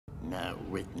now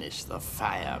witness the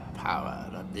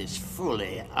firepower of this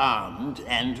fully armed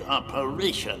and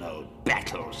operational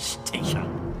battle station.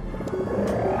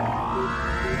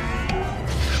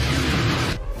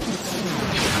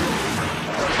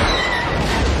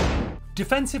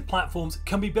 Defensive platforms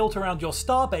can be built around your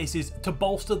star bases to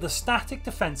bolster the static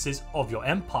defenses of your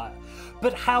empire.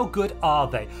 But how good are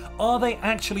they? Are they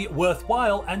actually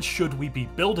worthwhile, and should we be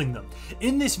building them?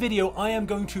 In this video, I am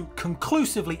going to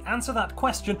conclusively answer that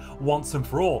question once and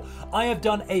for all. I have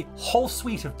done a whole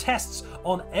suite of tests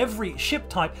on every ship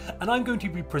type, and I'm going to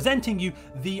be presenting you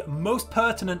the most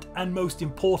pertinent and most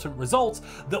important results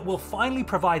that will finally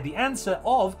provide the answer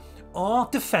of, are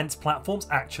defense platforms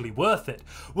actually worth it?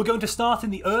 We're going to start in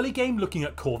the early game looking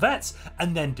at corvettes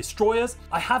and then destroyers.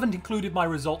 I haven't included my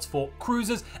results for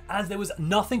cruisers as there was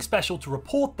nothing special to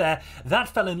report there. That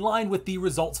fell in line with the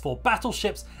results for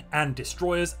battleships and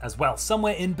destroyers as well,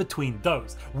 somewhere in between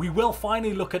those. We will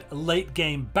finally look at late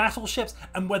game battleships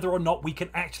and whether or not we can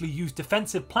actually use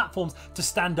defensive platforms to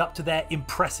stand up to their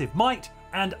impressive might.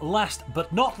 And last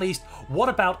but not least, what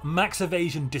about max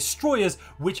evasion destroyers,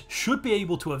 which should be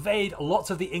able to evade lots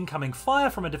of the incoming fire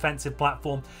from a defensive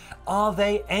platform? Are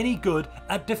they any good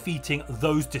at defeating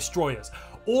those destroyers?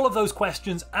 All of those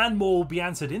questions and more will be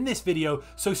answered in this video,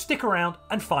 so stick around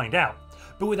and find out.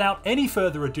 But without any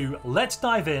further ado, let's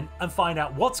dive in and find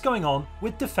out what's going on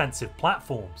with defensive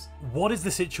platforms. What is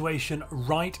the situation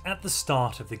right at the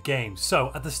start of the game?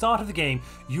 So at the start of the game,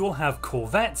 you will have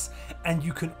corvettes and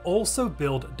you can also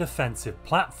build defensive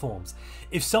platforms.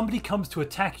 If somebody comes to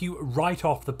attack you right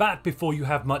off the bat before you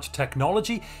have much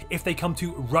technology, if they come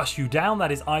to rush you down,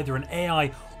 that is either an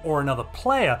AI or another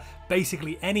player,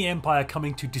 basically any empire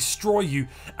coming to destroy you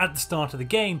at the start of the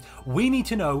game, we need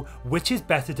to know which is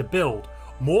better to build.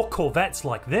 More corvettes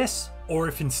like this, or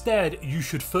if instead you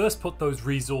should first put those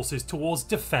resources towards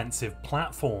defensive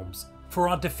platforms. For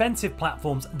our defensive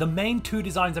platforms, the main two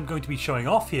designs I'm going to be showing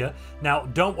off here, now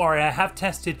don't worry, I have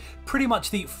tested pretty much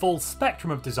the full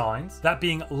spectrum of designs, that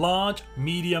being large,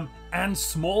 medium and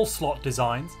small slot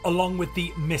designs, along with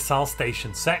the missile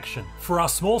station section. For our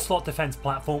small slot defense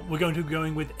platform, we're going to be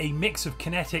going with a mix of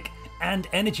kinetic and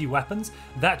energy weapons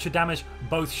that should damage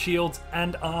both shields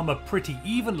and armor pretty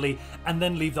evenly and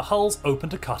then leave the hulls open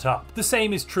to cut up. The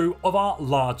same is true of our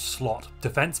large slot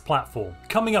defense platform.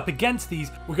 Coming up against these,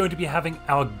 we're going to be having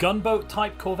our gunboat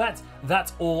type corvettes,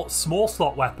 that's all small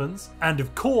slot weapons, and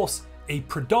of course a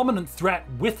predominant threat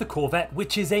with the corvette,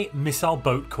 which is a missile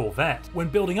boat corvette. When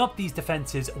building up these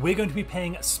defenses, we're going to be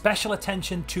paying special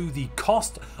attention to the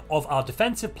cost of our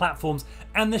defensive platforms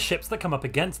and the ships that come up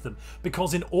against them,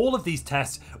 because in all of these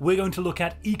tests we're going to look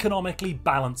at economically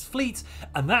balanced fleets,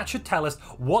 and that should tell us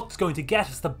what's going to get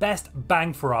us the best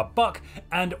bang for our buck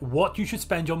and what you should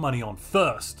spend your money on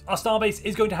first. Our starbase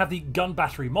is going to have the gun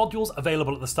battery modules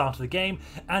available at the start of the game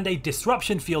and a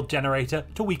disruption field generator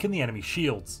to weaken the enemy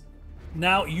shields.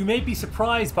 Now, you may be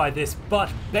surprised by this, but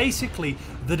basically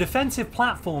the defensive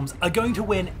platforms are going to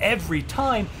win every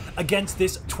time against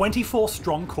this 24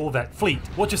 strong corvette fleet.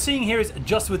 What you're seeing here is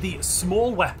just with the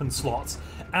small weapon slots,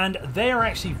 and they are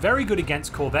actually very good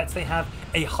against corvettes. They have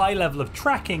a high level of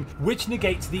tracking, which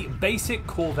negates the basic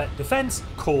corvette defense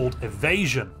called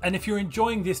evasion. And if you're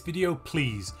enjoying this video,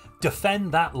 please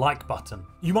defend that like button.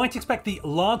 You might expect the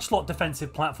large slot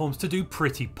defensive platforms to do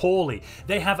pretty poorly.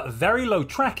 They have very low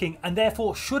tracking and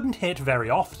therefore shouldn't hit very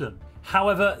often.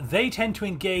 However, they tend to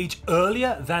engage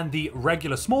earlier than the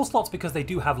regular small slots because they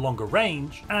do have longer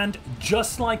range, and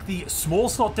just like the small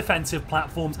slot defensive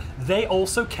platforms, they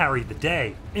also carry the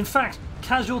day. In fact,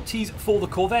 casualties for the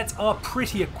corvettes are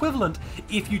pretty equivalent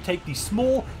if you take the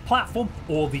small platform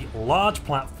or the large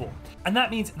platform. And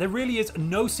that means there really is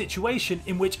no situation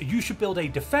in which you should build a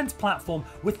defense platform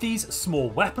with these small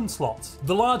weapon slots.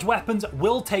 The large weapons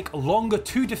will take longer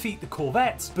to defeat the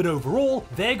corvettes, but overall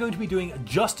they're going to be doing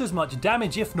just as much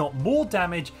damage, if not more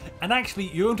damage, and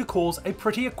actually you're going to cause a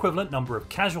pretty equivalent number of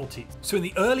casualties. So in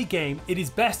the early game, it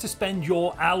is best to spend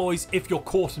your alloys, if you're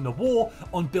caught in a war,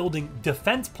 on building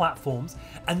defense platforms,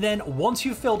 and then once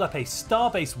you've filled up a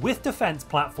starbase with defense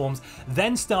platforms,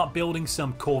 then start building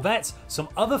some corvettes, some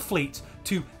other fleets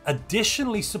to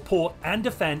additionally support and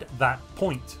defend that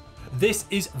point. This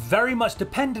is very much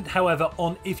dependent, however,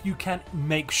 on if you can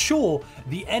make sure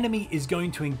the enemy is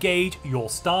going to engage your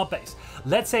starbase.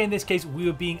 Let's say in this case we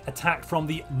were being attacked from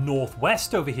the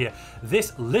northwest over here.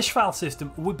 This Lishval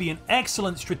system would be an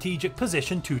excellent strategic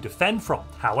position to defend from.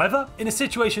 However, in a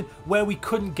situation where we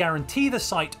couldn't guarantee the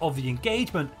site of the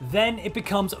engagement, then it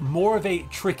becomes more of a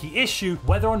tricky issue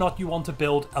whether or not you want to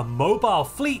build a mobile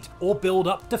fleet or build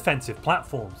up defensive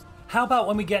platforms. How about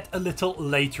when we get a little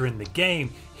later in the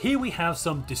game? Here we have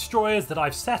some destroyers that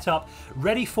I've set up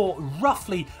ready for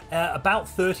roughly about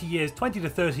 30 years, 20 to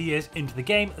 30 years into the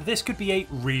game. This could be a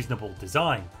reasonable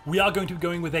design. We are going to be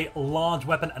going with a large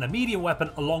weapon and a medium weapon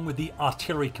along with the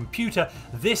artillery computer.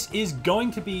 This is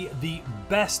going to be the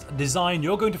best design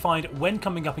you're going to find when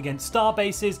coming up against star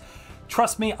bases.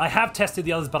 Trust me, I have tested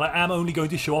the others, but I am only going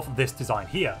to show off this design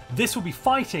here. This will be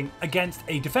fighting against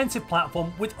a defensive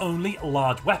platform with only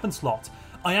large weapon slots.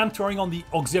 I am throwing on the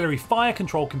auxiliary fire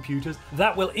control computers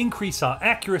that will increase our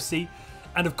accuracy,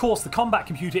 and of course the combat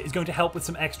computer is going to help with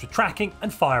some extra tracking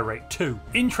and fire rate too.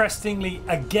 Interestingly,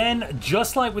 again,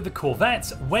 just like with the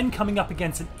corvettes, when coming up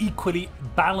against an equally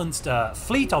balanced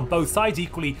fleet on both sides,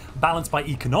 equally balanced by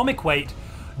economic weight,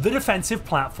 the defensive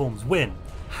platforms win.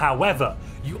 However,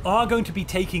 you are going to be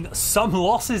taking some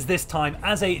losses this time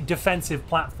as a defensive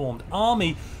platformed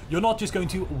army. You're not just going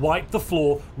to wipe the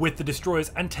floor with the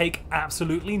destroyers and take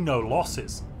absolutely no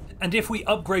losses. And if we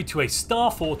upgrade to a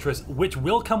Star Fortress, which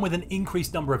will come with an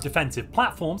increased number of defensive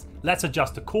platforms, let's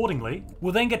adjust accordingly,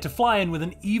 we'll then get to fly in with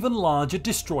an even larger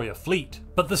destroyer fleet.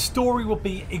 But the story will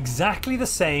be exactly the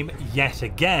same yet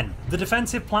again. The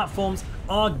defensive platforms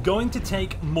are going to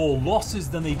take more losses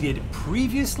than they did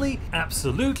previously,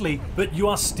 absolutely, but you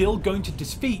are still going to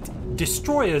defeat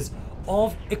destroyers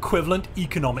of equivalent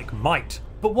economic might.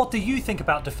 But what do you think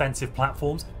about defensive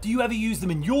platforms? Do you ever use them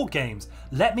in your games?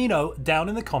 Let me know down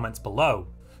in the comments below.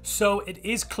 So it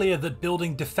is clear that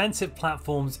building defensive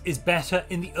platforms is better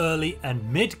in the early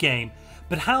and mid game,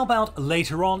 but how about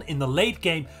later on in the late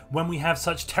game when we have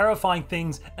such terrifying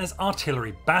things as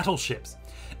artillery battleships?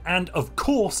 And of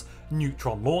course,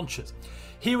 neutron launchers.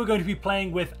 Here we're going to be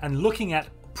playing with and looking at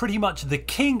pretty much the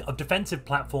king of defensive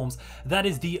platforms, that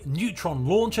is the neutron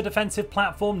launcher defensive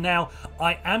platform. Now,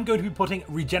 I am going to be putting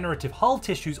regenerative hull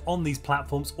tissues on these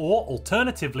platforms, or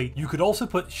alternatively, you could also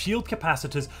put shield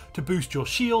capacitors to boost your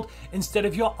shield instead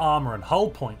of your armor and hull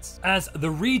points, as the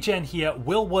regen here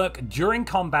will work during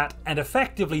combat and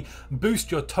effectively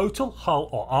boost your total hull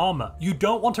or armor. You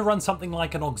don't want to run something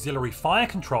like an auxiliary fire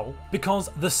control, because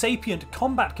the sapient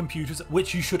combat computers,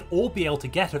 which you should all be able to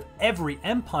get of every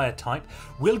Empire type,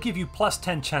 will give you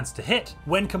 +10 chance to hit.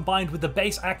 When combined with the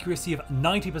base accuracy of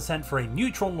 90% for a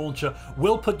neutron launcher,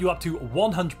 will put you up to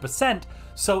 100%,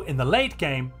 so in the late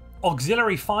game,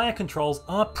 auxiliary fire controls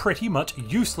are pretty much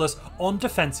useless on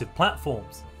defensive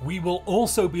platforms. We will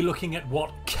also be looking at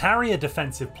what carrier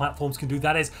defensive platforms can do,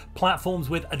 that is, platforms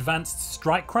with advanced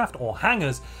strikecraft or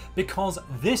hangars, because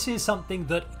this is something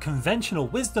that conventional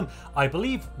wisdom, I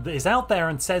believe, is out there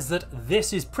and says that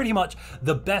this is pretty much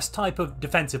the best type of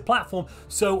defensive platform,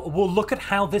 so we'll look at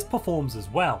how this performs as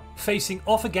well. Facing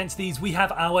off against these, we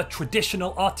have our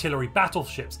traditional artillery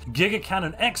battleships, Giga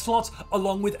Cannon X-Slots,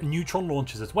 along with neutron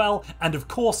launchers as well, and of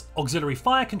course auxiliary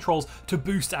fire controls to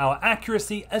boost our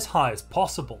accuracy as high as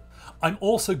possible. I'm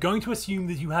also going to assume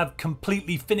that you have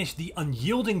completely finished the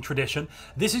unyielding tradition.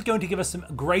 This is going to give us some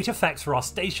great effects for our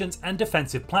stations and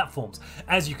defensive platforms.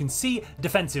 As you can see,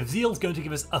 defensive zeal is going to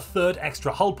give us a third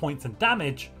extra hull points and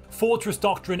damage. Fortress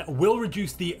Doctrine will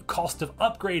reduce the cost of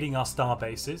upgrading our star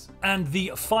bases, and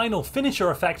the final finisher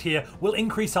effect here will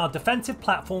increase our defensive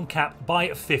platform cap by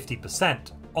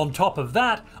 50%. On top of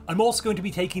that, I'm also going to be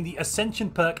taking the Ascension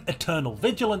perk Eternal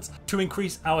Vigilance to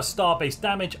increase our starbase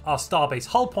damage, our starbase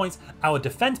hull points, our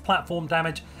defense platform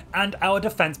damage, and our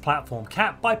defense platform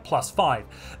cap by +5.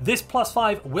 This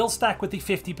 +5 will stack with the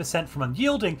 50% from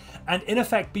Unyielding and in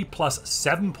effect be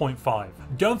 +7.5.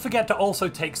 Don't forget to also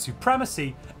take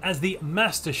Supremacy, as the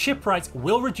Master Shipwrights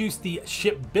will reduce the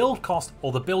ship build cost,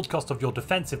 or the build cost of your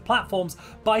defensive platforms,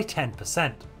 by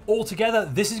 10%. Altogether,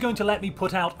 this is going to let me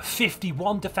put out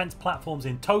 51 defense platforms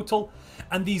in total,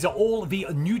 and these are all the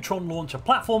neutron launcher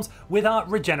platforms with our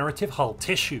regenerative hull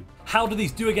tissue. How do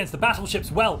these do against the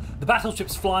battleships? Well, the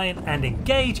battleships fly in and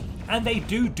engage, and they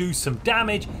do some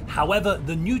damage. However,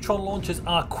 the neutron launchers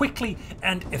are quickly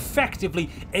and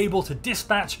effectively able to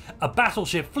dispatch a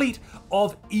battleship fleet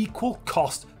of equal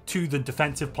cost to the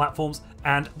defensive platforms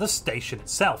and the station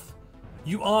itself.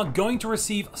 You are going to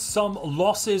receive some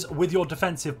losses with your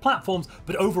defensive platforms,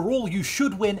 but overall you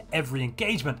should win every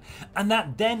engagement. And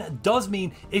that then does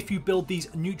mean if you build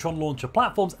these neutron launcher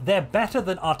platforms, they're better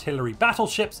than artillery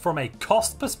battleships from a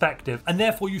cost perspective, and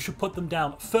therefore you should put them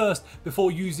down first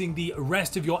before using the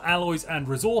rest of your alloys and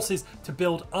resources to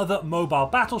build other mobile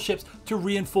battleships to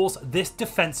reinforce this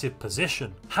defensive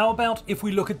position. How about if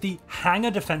we look at the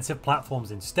hangar defensive platforms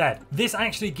instead? This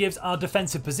actually gives our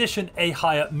defensive position a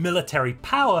higher military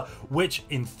power, which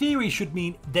in theory should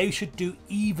mean they should do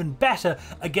even better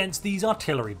against these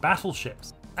artillery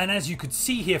battleships. And as you could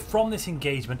see here from this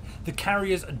engagement, the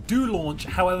carriers do launch.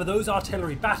 However, those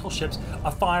artillery battleships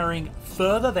are firing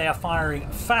further, they are firing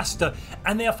faster,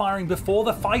 and they are firing before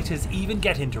the fighters even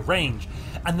get into range.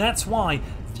 And that's why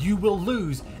you will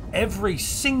lose every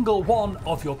single one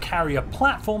of your carrier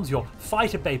platforms, your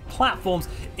fighter bay platforms,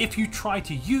 if you try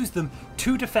to use them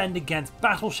to defend against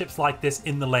battleships like this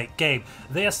in the late game.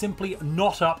 They are simply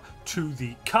not up to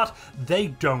the cut. They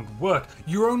don't work.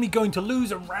 You're only going to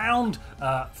lose around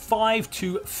 5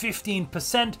 to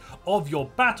 15% of your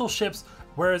battleships,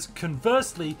 whereas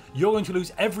conversely, you're going to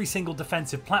lose every single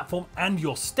defensive platform and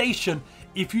your station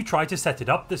if you try to set it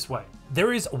up this way.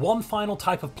 There is one final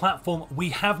type of platform we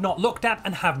have not looked at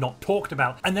and have not talked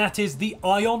about, and that is the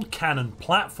ion cannon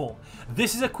platform.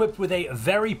 This is equipped with a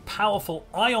very powerful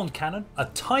ion cannon, a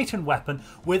Titan weapon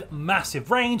with massive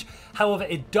range. However,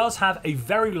 it does have a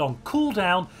very long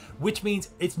cooldown, which means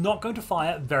it's not going to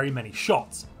fire very many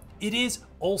shots. It is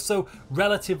also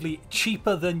relatively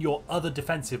cheaper than your other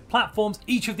defensive platforms.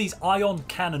 Each of these ion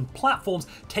cannon platforms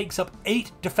takes up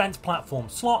 8 defense platform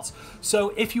slots,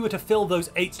 so if you were to fill those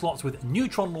 8 slots with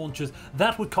neutron launchers,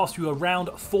 that would cost you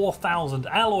around 4,000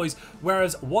 alloys,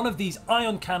 whereas one of these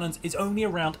ion cannons is only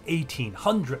around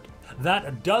 1,800.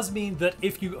 That does mean that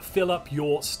if you fill up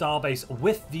your starbase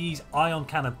with these ion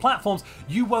cannon platforms,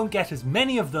 you won't get as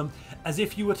many of them as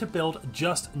if you were to build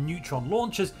just neutron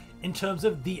launchers in terms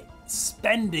of the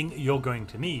spending you're going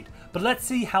to need. But let's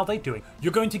see how they're doing.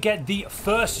 You're going to get the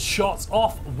first shots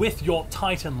off with your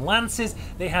Titan Lances.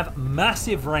 They have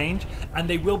massive range and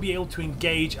they will be able to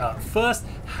engage first.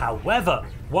 However,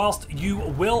 whilst you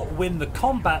will win the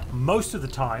combat most of the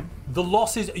time, the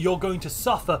losses you're going to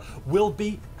suffer will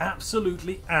be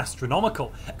absolutely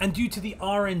astronomical. And due to the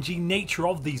RNG nature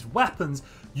of these weapons,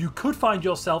 you could find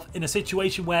yourself in a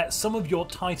situation where some of your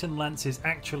Titan Lances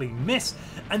actually miss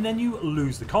and then you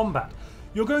lose the combat.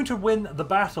 You're going to win the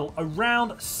battle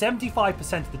around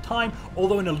 75% of the time,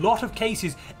 although in a lot of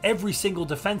cases every single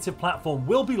defensive platform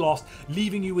will be lost,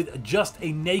 leaving you with just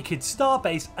a naked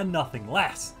starbase and nothing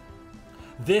less.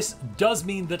 This does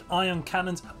mean that ion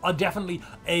cannons are definitely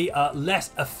a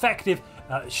less effective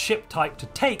ship type to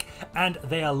take, and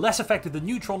they are less effective than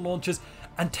neutron launchers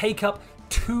and take up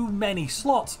too many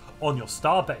slots on your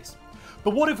starbase.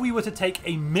 But what if we were to take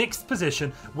a mixed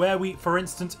position where we, for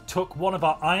instance, took one of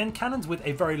our ion cannons with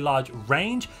a very large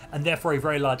range and therefore a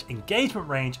very large engagement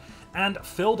range and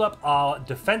filled up our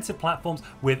defensive platforms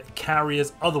with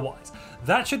carriers otherwise?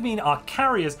 That should mean our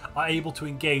carriers are able to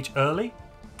engage early.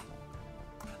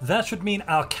 That should mean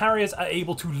our carriers are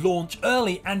able to launch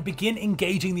early and begin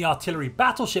engaging the artillery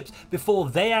battleships before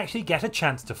they actually get a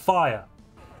chance to fire.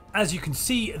 As you can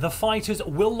see, the fighters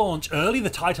will launch early, the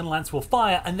Titan Lance will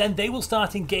fire, and then they will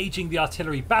start engaging the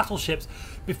artillery battleships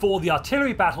before the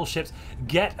artillery battleships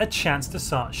get a chance to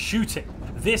start shooting.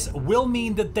 This will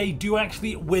mean that they do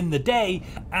actually win the day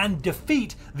and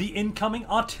defeat the incoming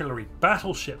artillery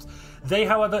battleships. They,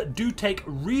 however, do take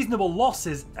reasonable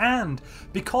losses, and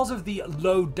because of the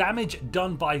low damage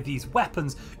done by these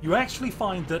weapons, you actually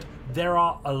find that there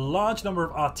are a large number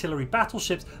of artillery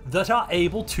battleships that are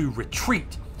able to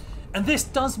retreat. And this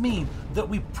does mean that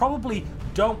we probably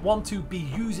don't want to be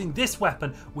using this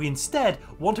weapon. We instead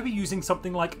want to be using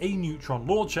something like a neutron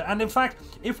launcher. And in fact,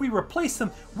 if we replace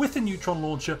them with a neutron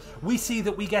launcher, we see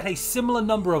that we get a similar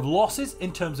number of losses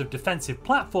in terms of defensive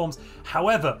platforms.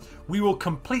 However, we will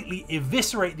completely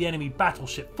eviscerate the enemy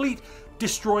battleship fleet,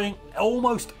 destroying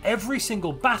almost every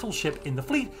single battleship in the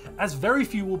fleet, as very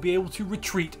few will be able to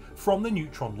retreat from the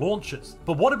neutron launchers.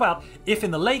 But what about if in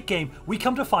the late game we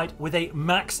come to fight with a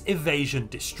max evasion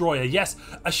destroyer? Yes,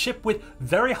 a ship with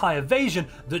very high evasion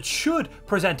that should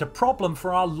present a problem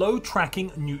for our low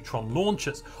tracking neutron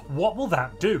launchers. What will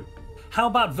that do? How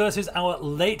about versus our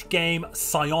late game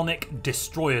psionic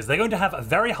destroyers? They're going to have a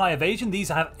very high evasion. These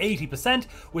have 80%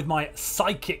 with my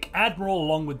Psychic Admiral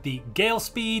along with the gale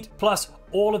speed, plus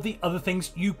all of the other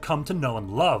things you come to know and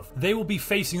love. They will be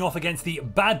facing off against the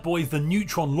bad boys, the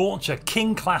neutron launcher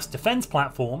King class defense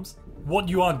platforms. What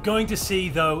you are going to see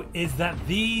though is that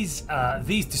these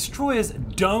destroyers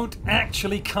don't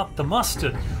actually cut the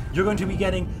mustard. You're going to be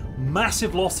getting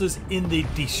massive losses in the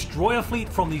destroyer fleet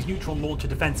from these neutron launcher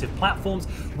defensive platforms,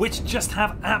 which just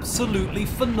have absolutely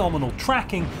phenomenal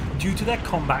tracking due to their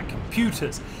combat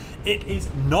computers. It is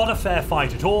not a fair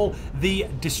fight at all. The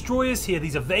destroyers here,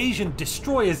 these evasion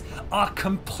destroyers, are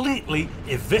completely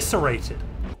eviscerated.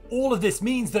 All of this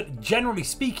means that, generally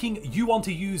speaking, you want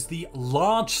to use the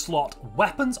large slot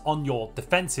weapons on your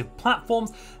defensive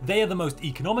platforms. They are the most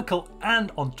economical,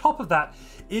 and on top of that,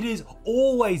 it is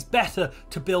always better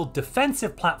to build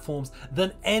defensive platforms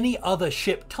than any other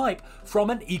ship type from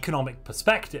an economic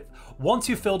perspective. Once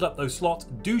you've filled up those slots,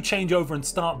 do change over and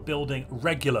start building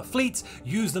regular fleets.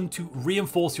 Use them to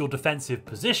reinforce your defensive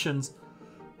positions.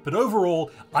 But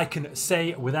overall, I can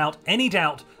say without any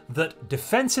doubt that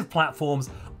defensive platforms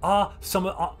for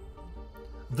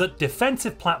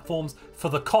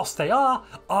the cost they are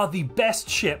the best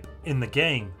ship in the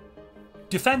game.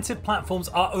 Defensive platforms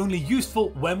are only useful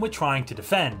when we're trying to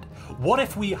defend. What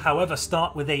if we, however,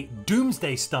 start with a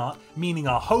doomsday start, meaning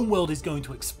our homeworld is going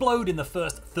to explode in the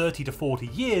first 30 to 40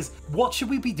 years? What should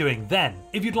we be doing then?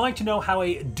 If you'd like to know how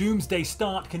a doomsday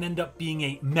start can end up being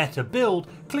a meta build,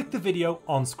 click the video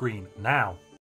on screen now.